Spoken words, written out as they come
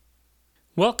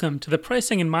Welcome to the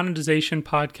Pricing and Monetization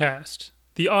Podcast,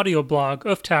 the audio blog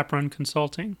of Taprun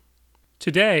Consulting.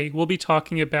 Today, we'll be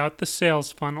talking about the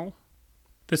sales funnel.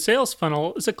 The sales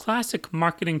funnel is a classic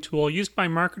marketing tool used by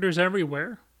marketers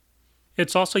everywhere.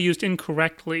 It's also used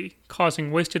incorrectly,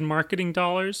 causing wasted marketing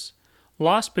dollars,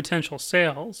 lost potential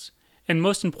sales, and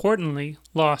most importantly,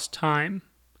 lost time.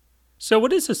 So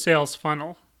what is a sales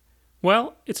funnel?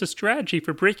 Well, it's a strategy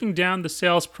for breaking down the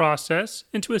sales process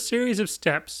into a series of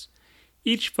steps,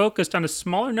 each focused on a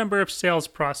smaller number of sales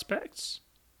prospects.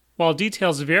 While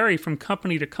details vary from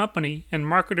company to company and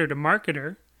marketer to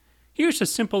marketer, here's a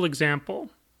simple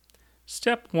example.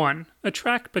 Step 1.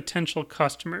 Attract potential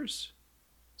customers.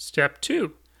 Step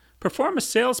 2. Perform a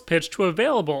sales pitch to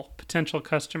available potential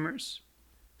customers.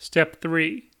 Step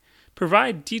 3.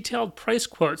 Provide detailed price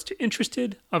quotes to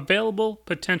interested, available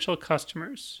potential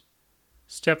customers.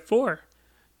 Step 4.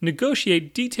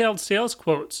 Negotiate detailed sales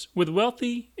quotes with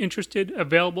wealthy, interested,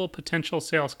 available potential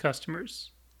sales customers.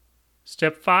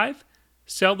 Step 5.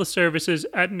 Sell the services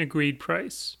at an agreed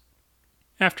price.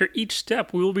 After each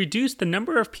step, we will reduce the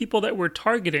number of people that we're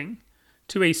targeting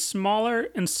to a smaller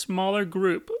and smaller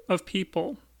group of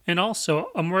people, and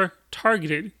also a more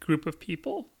targeted group of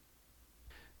people.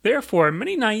 Therefore,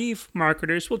 many naive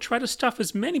marketers will try to stuff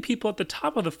as many people at the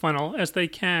top of the funnel as they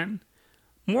can.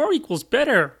 More equals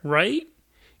better, right?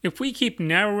 If we keep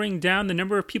narrowing down the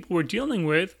number of people we're dealing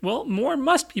with, well, more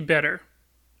must be better.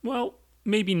 Well,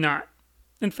 maybe not.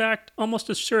 In fact, almost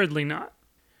assuredly not.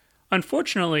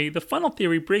 Unfortunately, the funnel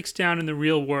theory breaks down in the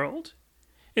real world.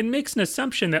 It makes an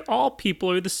assumption that all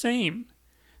people are the same,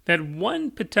 that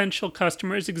one potential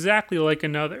customer is exactly like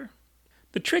another.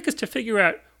 The trick is to figure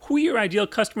out who your ideal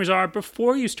customers are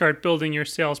before you start building your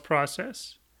sales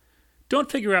process.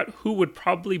 Don't figure out who would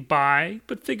probably buy,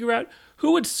 but figure out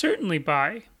who would certainly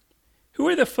buy. Who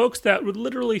are the folks that would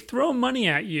literally throw money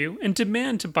at you and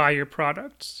demand to buy your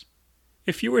products?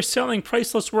 If you were selling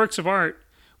priceless works of art,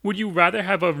 would you rather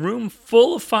have a room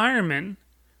full of firemen,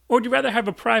 or would you rather have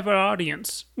a private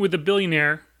audience with a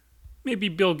billionaire, maybe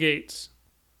Bill Gates?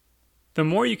 The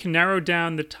more you can narrow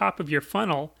down the top of your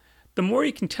funnel, the more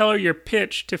you can tailor your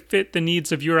pitch to fit the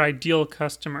needs of your ideal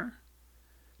customer.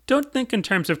 Don't think in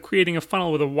terms of creating a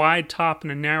funnel with a wide top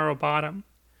and a narrow bottom.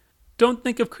 Don't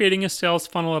think of creating a sales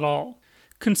funnel at all.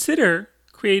 Consider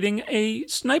creating a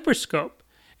sniper scope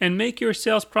and make your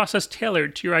sales process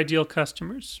tailored to your ideal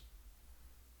customers.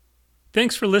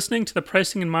 Thanks for listening to the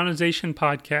Pricing and Monetization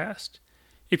Podcast.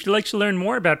 If you'd like to learn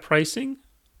more about pricing,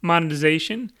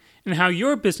 monetization, and how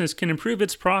your business can improve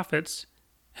its profits,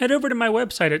 head over to my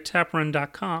website at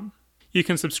taprun.com. You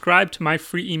can subscribe to my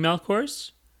free email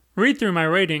course, read through my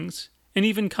ratings, and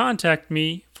even contact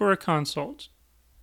me for a consult.